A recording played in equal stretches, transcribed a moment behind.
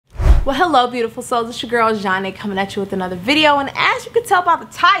Well, hello beautiful souls, it's your girl Janae coming at you with another video, and as you can tell by the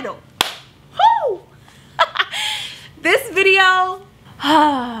title, whoo, this video,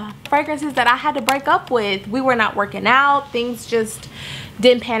 fragrances that I had to break up with. We were not working out, things just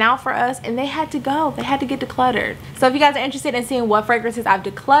didn't pan out for us, and they had to go. They had to get decluttered. So if you guys are interested in seeing what fragrances I've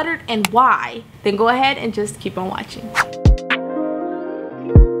decluttered and why, then go ahead and just keep on watching.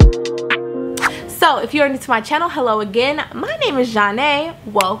 So if you're new to my channel, hello again. My name is Janae.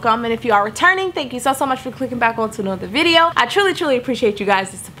 Welcome. And if you are returning, thank you so much for clicking back onto another video. I truly appreciate you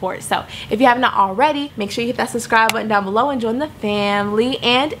guys' support. So if you have not already, make sure you hit that subscribe button down below and join the family,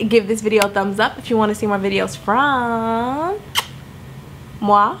 and give this video a thumbs up if you want to see more videos from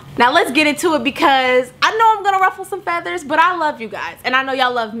moi. Now let's get into it, because I know I'm gonna ruffle some feathers, but I love you guys and I know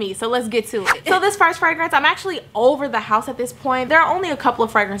y'all love me, so let's get to it. So this first fragrance, I'm actually over the house at this point. There are only a couple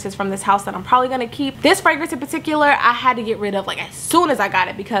of fragrances from this house that I'm probably gonna keep. This fragrance in particular, I had to get rid of like as soon as I got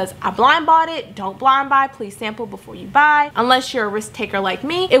it, because I blind bought it. Don't blind buy, please sample before you buy, unless you're a risk taker like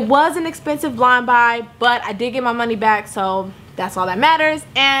me. It was an expensive blind buy, but I did get my money back, so that's all that matters.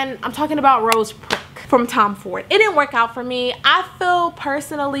 And I'm talking about Rose Prick from Tom Ford. It didn't work out for me. I feel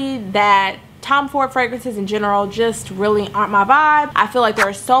personally that Tom Ford fragrances in general just really aren't my vibe. I feel like there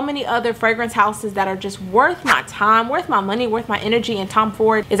are so many other fragrance houses that are just worth my time, worth my money, worth my energy, and Tom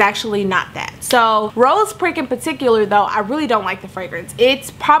Ford is actually not that. So Rose Prick in particular though, I really don't like the fragrance.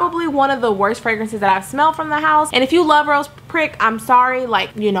 It's probably one of the worst fragrances that I've smelled from the house. And if you love Rose Prick, I'm sorry,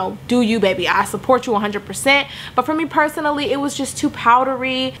 like, you know, do you, baby. I support you 100%. But for me personally, it was just too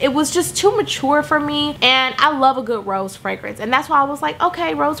powdery. It was just too mature for me. And I love a good rose fragrance. And that's why I was like,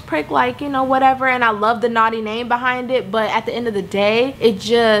 okay, Rose Prick, like, you know, whatever. And I love the naughty name behind it, but at the end of the day, it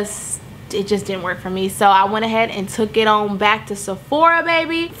just didn't work for me. So I went ahead and took it on back to Sephora,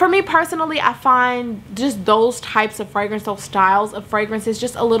 baby. For me personally, I find just those types of fragrance, those styles of fragrances,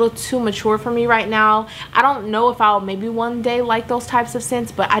 just a little too mature for me right now. I don't know if I'll maybe one day like those types of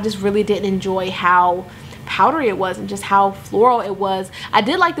scents, but I just really didn't enjoy how powdery it was and just how floral it was. I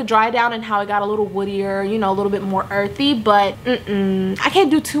did like the dry down and how it got a little woodier, you know, a little bit more earthy, but I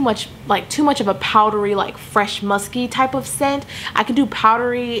can't do too much of a powdery, like fresh musky type of scent. I can do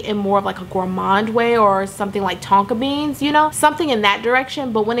powdery in more of like a gourmand way, or something like tonka beans, you know, something in that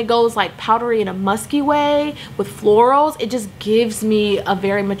direction. But when it goes like powdery in a musky way with florals, it just gives me a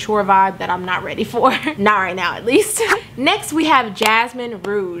very mature vibe that I'm not ready for. Not right now, at least. Next we have Jasmine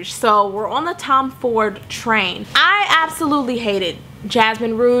Rouge. So we're on the Tom Ford train. I absolutely hated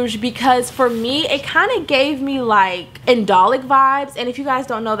Jasmine Rouge because for me it kind of gave me like indolic vibes, and if you guys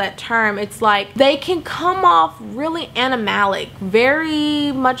don't know that term, it's like they can come off really animalic,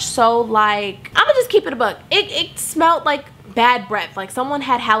 very much so. Like, I'm gonna just keep it a buck, it smelled like bad breath, like someone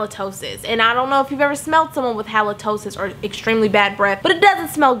had halitosis. And I don't know if you've ever smelled someone with halitosis or extremely bad breath, but it doesn't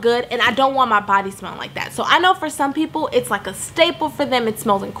smell good, and I don't want my body smelling like that. So I know for some people it's like a staple for them. It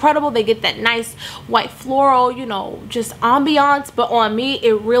smells incredible. They get that nice white floral, you know, just ambiance. But on me,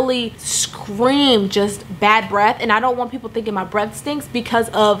 it really screamed just bad breath, and I don't want people thinking my breath stinks because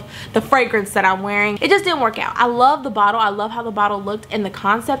of the fragrance that I'm wearing. It just didn't work out. I love the bottle. I love how the bottle looked, and the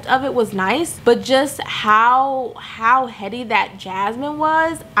concept of it was nice, but just how heady that jasmine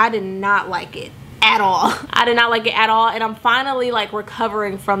was, I did not like it at all. I did not like it at all, and I'm finally like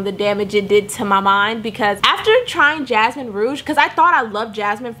recovering from the damage it did to my mind, because after trying Jasmine Rouge, because I thought I loved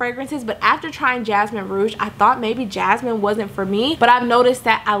jasmine fragrances, but after trying Jasmine Rouge, I thought maybe jasmine wasn't for me. But I've noticed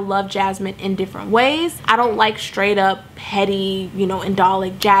that I love jasmine in different ways. I don't like straight up heady, you know,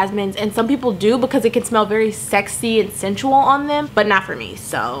 indolic jasmines, and some people do because it can smell very sexy and sensual on them, but not for me.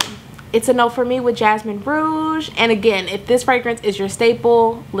 So it's a no for me with Jasmine Rouge. And again, if this fragrance is your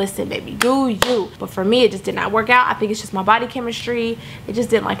staple, listen, baby, do you. But for me, it just did not work out. I think it's just my body chemistry. It just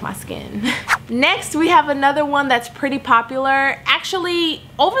didn't like my skin. Next, we have another one that's pretty popular. Actually,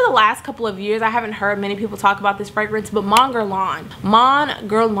 over the last couple of years, I haven't heard many people talk about this fragrance, but Mon Guerlain. Mon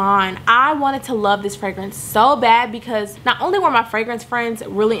Guerlain. I wanted to love this fragrance so bad because not only were my fragrance friends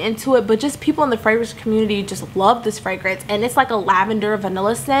really into it, but just people in the fragrance community just love this fragrance. And it's like a lavender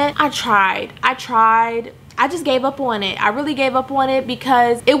vanilla scent. I tried. I just gave up on it. I really gave up on it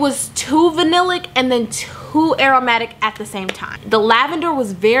because it was too vanillic and then too aromatic at the same time. The lavender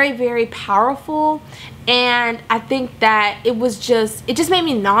was very powerful, and I think that it just made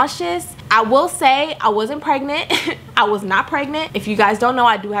me nauseous. I will say I wasn't pregnant. I was not pregnant. If you guys don't know,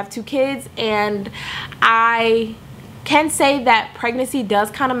 I do have 2 kids, and I can say that pregnancy does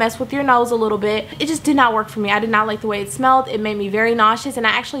kind of mess with your nose a little bit. It just did not work for me. I did not like the way it smelled. It made me very nauseous, and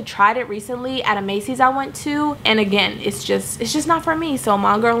I actually tried it recently at a Macy's I went to, and again, it's just not for me. So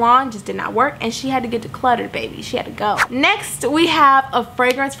my girl Lawn just did not work, and she had to get decluttered, baby. She had to go. Next, we have a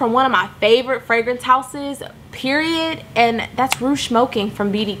fragrance from one of my favorite fragrance houses, period, and that's Rouge Smoking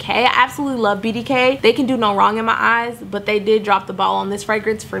from BDK. I absolutely love BDK. They can do no wrong in my eyes, but they did drop the ball on this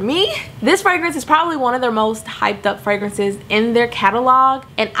fragrance for me. This fragrance is probably one of their most hyped up fragrances in their catalog,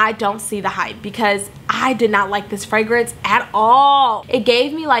 and I don't see the hype because I did not like this fragrance at all. It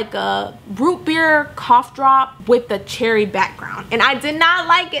gave me like a root beer cough drop with the cherry background, and I did not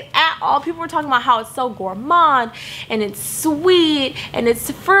like it at all. People were talking about how it's so gourmand and it's sweet and it's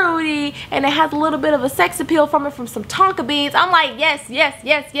fruity and it has a little bit of a sex appeal from it, from some tonka beans. I'm like, yes, yes,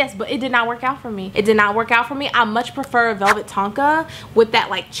 yes, yes, but it did not work out for me. It did not work out for me. I much prefer velvet tonka with that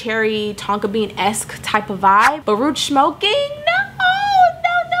like cherry tonka bean-esque type of vibe. But Rouge Smoking, no.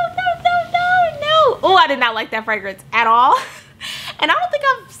 Oh, I did not like that fragrance at all. And I don't think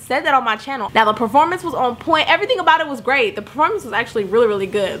I've said that on my channel. Now, the performance was on point. Everything about it was great. The performance was actually really, really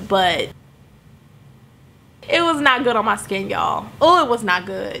good, but it was not good on my skin, y'all. Oh, it was not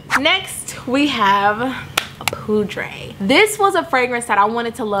good. Next, we have Poudre. This was a fragrance that I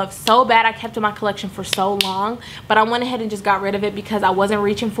wanted to love so bad. I kept in my collection for so long, but I went ahead and just got rid of it because I wasn't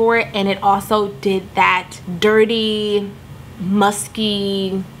reaching for it, and it also did that dirty,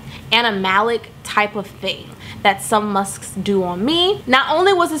 musky, animalic type of thing that some musks do on me. Not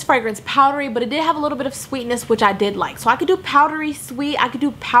only was this fragrance powdery, but it did have a little bit of sweetness, which I did like. So I could do powdery sweet, I could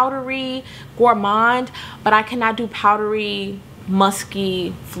do powdery gourmand, but I cannot do powdery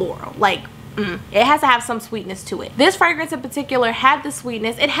musky floral. Like, it has to have some sweetness to it. This fragrance in particular had the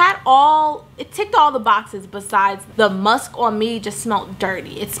sweetness. It ticked all the boxes besides the musk on me just smelled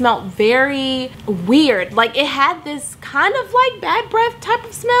dirty. It smelled very weird. Like, it had this kind of like bad breath type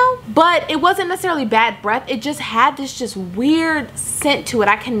of smell, but it wasn't necessarily bad breath. It just had this just weird scent to it.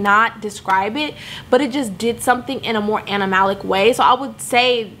 I cannot describe it, but it just did something in a more animalic way. So I would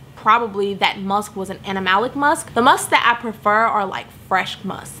say probably that musk was an animalic musk. The musks that I prefer are like fresh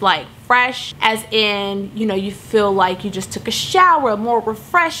musk, like fresh as in, you know, you feel like you just took a shower, more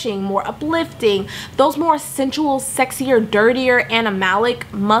refreshing, more uplifting. Those more sensual, sexier, dirtier,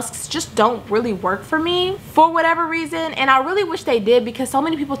 animalic musks just don't really work for me for whatever reason, and I really wish they did because so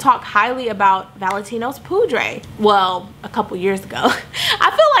many people talk highly about Valentino's Poudre. Well, a couple years ago. I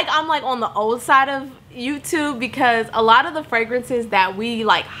feel like I'm like on the old side of YouTube because a lot of the fragrances that we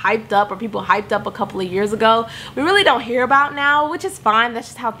like hyped up or people hyped up a couple of years ago, we really don't hear about now, which is fine. That's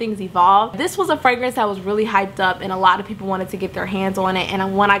just how things evolve. This was a fragrance that was really hyped up and a lot of people wanted to get their hands on it,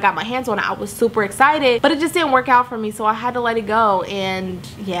 and when I got my hands on it, I was super excited, but it just didn't work out for me, so I had to let it go. And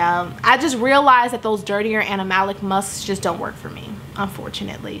yeah, I just realized that those dirtier animalic musks just don't work for me,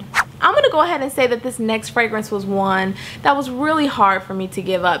 unfortunately. I'm gonna go ahead and say that this next fragrance was one that was really hard for me to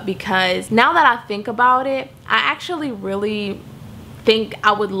give up because now that I think about it, I actually really think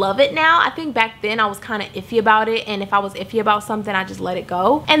I would love it now. I think back then I was kind of iffy about it, and if I was iffy about something, I just let it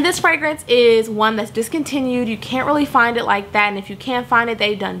go. And this fragrance is one that's discontinued. You can't really find it like that, and if you can't find it,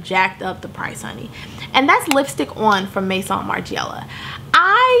 they done jacked up the price, honey. And that's Lipstick On from Maison Margiela.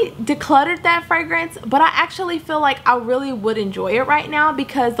 I decluttered that fragrance, but I actually feel like I really would enjoy it right now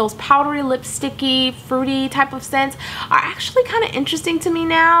because those powdery, lipsticky, fruity type of scents are actually kind of interesting to me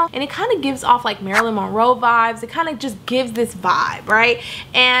now, and it kind of gives off like Marilyn Monroe vibes. It kind of just gives this vibe, right?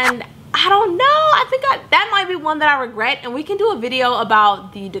 And I don't know, I think that might be one that I regret, and we can do a video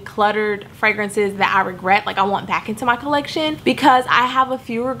about the decluttered fragrances that I regret, like I want back into my collection, because I have a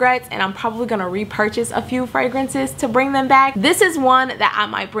few regrets and I'm probably gonna repurchase a few fragrances to bring them back. This is one that I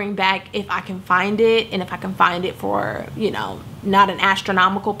might bring back if I can find it, and if I can find it for, you know, not an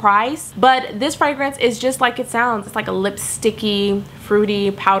astronomical price. But this fragrance is just like it sounds. It's like a lipsticky,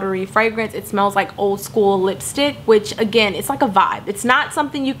 fruity, powdery fragrance. It smells like old school lipstick, which again, it's like a vibe. It's not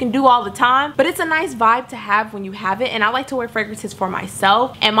something you can do all the time, but it's a nice vibe to have when you have it. And I like to wear fragrances for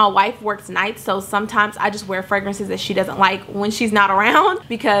myself, and my wife works nights, so sometimes I just wear fragrances that she doesn't like when she's not around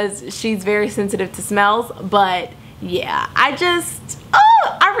because she's very sensitive to smells. But yeah, I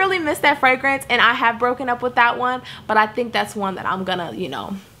really miss that fragrance, and I have broken up with that one, but I think that's one that I'm gonna, you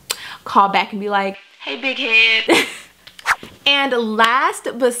know, call back and be like, hey big head. And last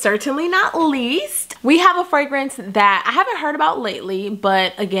but certainly not least, We have a fragrance that I haven't heard about lately,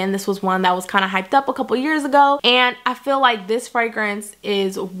 but again, this was one that was kind of hyped up a couple years ago, and I feel like this fragrance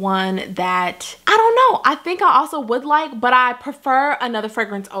is one that, I don't know, I think I also would like, but I prefer another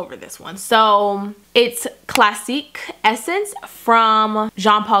fragrance over this one. So it's Classique Essence from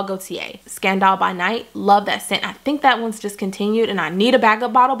Jean Paul Gaultier, Scandale by Night. Love that scent. I think that one's discontinued and I need a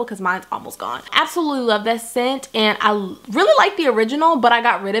backup bottle because mine's almost gone. Absolutely love that scent, and I really like the original, but I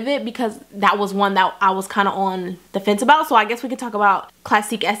got rid of it because that was one that I was kind of on the fence about. So I guess we could talk about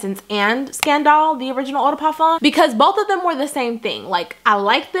Classique Essence and Scandale, the original Eau de Parfum, because both of them were the same thing. Like, I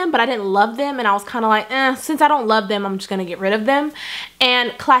liked them, but I didn't love them, and I was kind of like, since I don't love them, I'm just gonna get rid of them.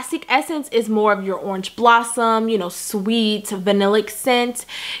 And Classique Essence is more of your orange blossom, you know, sweet vanillic scent.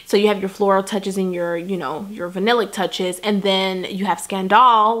 So you have your floral touches and your, you know, your vanillic touches, and then you have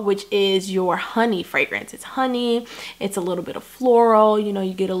Scandale, which is your honey fragrance. It's honey, it's a little bit of floral, you know,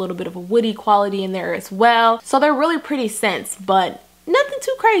 you get a little bit of a woody quality in there as well. So they're really pretty scents, but nothing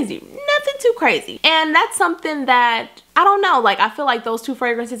too crazy, nothing too crazy. And that's something that, I don't know, like, I feel like those two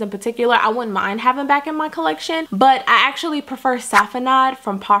fragrances in particular, I wouldn't mind having back in my collection, but I actually prefer Saffenade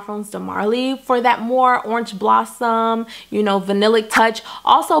from Parfums de Marly for that more orange blossom, you know, vanillic touch.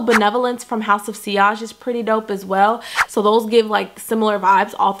 Also, Benevolence from House of Sillage is pretty dope as well. So those give like similar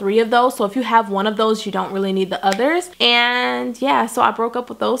vibes, all three of those. So if you have one of those, you don't really need the others. And yeah, so I broke up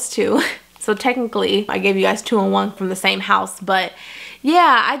with those two. So technically, I gave you guys 2 in 1 from the same house, but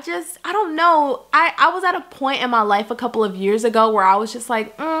yeah, I don't know. I was at a point in my life a couple of years ago where I was just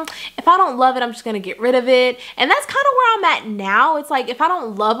like, if I don't love it, I'm just gonna get rid of it. And that's kind of where I'm at now. It's like, if I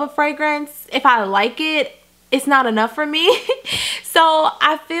don't love a fragrance, if I like it, it's not enough for me. So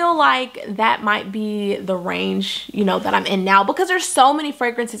I feel like that might be the range, you know, that I'm in now, because there's so many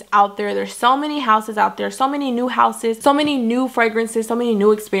fragrances out there. There's so many houses out there, so many new houses, so many new fragrances, so many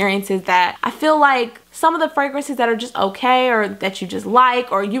new experiences, that I feel like some of the fragrances that are just okay, or that you just like,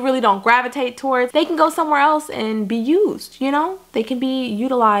 or you really don't gravitate towards, they can go somewhere else and be used, you know? They can be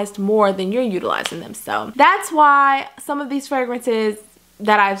utilized more than you're utilizing them. So that's why some of these fragrances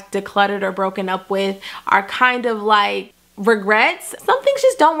that I've decluttered or broken up with are kind of like regrets. Some things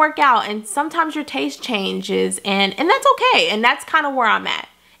just don't work out, and sometimes your taste changes, and that's okay. And that's kind of where I'm at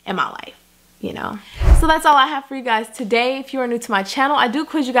in my life, you know? So that's all I have for you guys today. If you are new to my channel, I do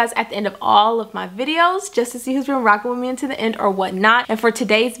quiz you guys at the end of all of my videos just to see who's been rocking with me into the end or whatnot. And for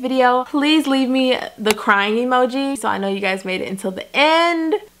today's video, please leave me the crying emoji so I know you guys made it until the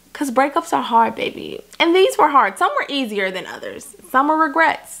end. Because breakups are hard, baby. And these were hard. Some were easier than others. Some were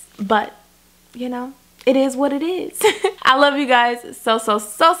regrets. But, you know, it is what it is. I love you guys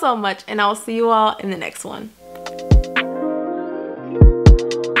so much. And I'll see you all in the next one.